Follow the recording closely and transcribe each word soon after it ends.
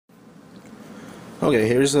Okay,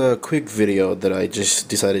 here's a quick video that I just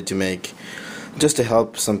decided to make just to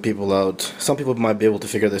help some people out. Some people might be able to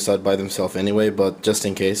figure this out by themselves anyway, but just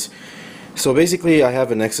in case. So basically I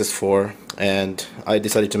have a Nexus 4 and I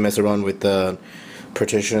decided to mess around with the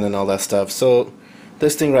partition and all that stuff. So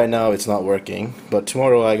this thing right now, it's not working, but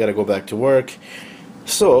tomorrow I gotta go back to work,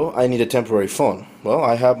 so I need a temporary phone. Well,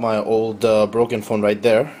 I have my old broken phone right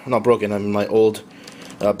there. Not broken, I mean my old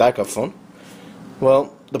backup phone.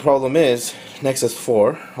 Well, the problem is Nexus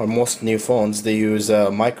 4, or most new phones, they use a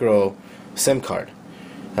micro SIM card,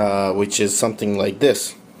 which is something like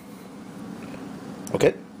this.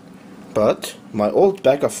 Okay, but my old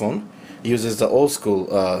backup phone uses the old school,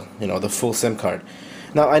 the full SIM card.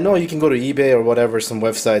 Now I know you can go to eBay or whatever, some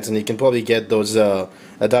websites, and you can probably get those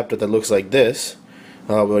adapter that looks like this,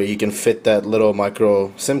 where you can fit that little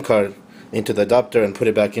micro SIM card into the adapter and put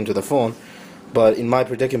it back into the phone. But in my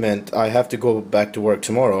predicament, I have to go back to work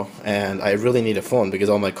tomorrow, and I really need a phone because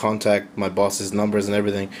all my contact, my boss's numbers and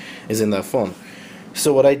everything is in that phone.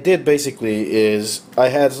 So what I did basically is I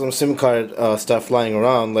had some SIM card stuff lying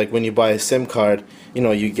around. Like when you buy a SIM card,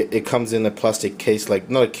 it comes in a plastic case, like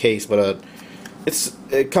not a case, but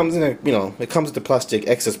it comes in it comes with the plastic,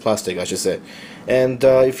 excess plastic, I should say. And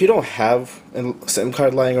if you don't have a SIM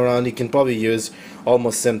card lying around, you can probably use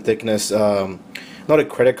almost SIM thickness. Not a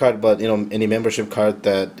credit card, but any membership card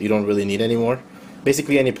that you don't really need anymore.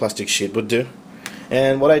 Basically any plastic sheet would do.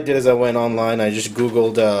 And what I did is I went online, I just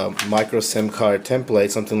googled micro SIM card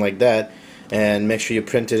template, something like that, and make sure you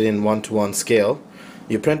print it in 1:1 scale.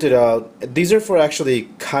 You print it out. These are for actually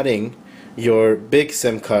cutting your big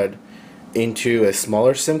SIM card into a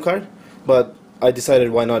smaller SIM card, but I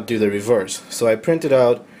decided why not do the reverse. So I printed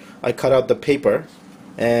out, I cut out the paper,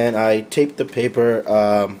 and I taped the paper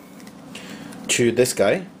to this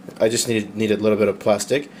guy. I just needed a little bit of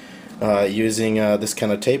plastic using this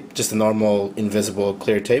kind of tape, just a normal invisible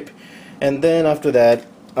clear tape. And then after that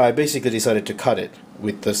I basically decided to cut it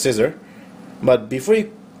with the scissor. But before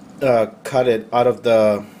you cut it out of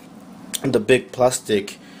the big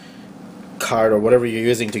plastic card or whatever you're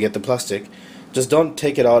using to get the plastic, just don't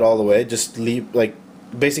take it out all the way, just leave, like,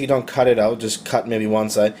 basically don't cut it out, just cut maybe one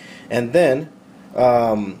side. And then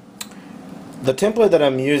the template that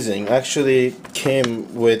I'm using actually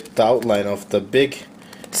came with the outline of the big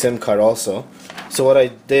SIM card also. So what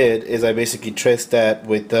I did is I basically traced that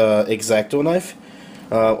with the X-Acto knife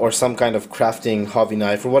or some kind of crafting hobby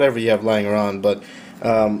knife or whatever you have lying around, but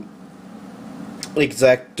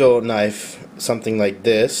X-Acto knife, something like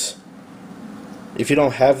this. If you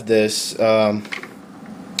don't have this,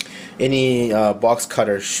 any box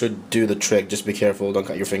cutter should do the trick. Just be careful, don't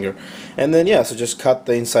cut your finger. And then yeah, so just cut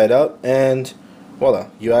the inside out, and voila,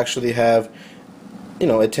 you actually have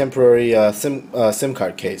a temporary SIM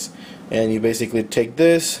card case. And you basically take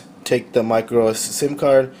the micro SIM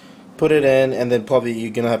card, put it in, and then probably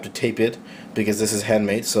you're gonna have to tape it because this is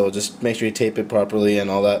handmade, so just make sure you tape it properly and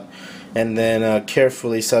all that, and then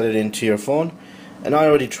carefully set it into your phone. And I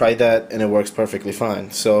already tried that and it works perfectly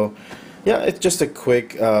fine. So yeah, it's just a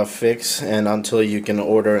quick fix, and until you can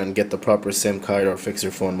order and get the proper SIM card or fix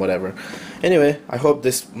your phone, whatever. Anyway, I hope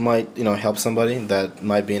this might help somebody that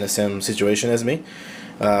might be in the same situation as me,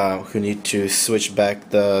 who need to switch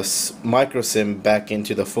back the micro SIM back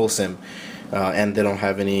into the full SIM, and they don't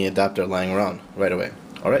have any adapter lying around right away.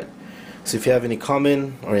 Alright, so if you have any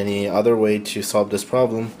comment or any other way to solve this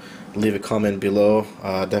problem, leave a comment below.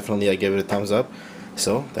 Definitely I give it a thumbs up.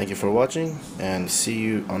 So thank you for watching, and see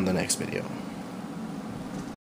you on the next video.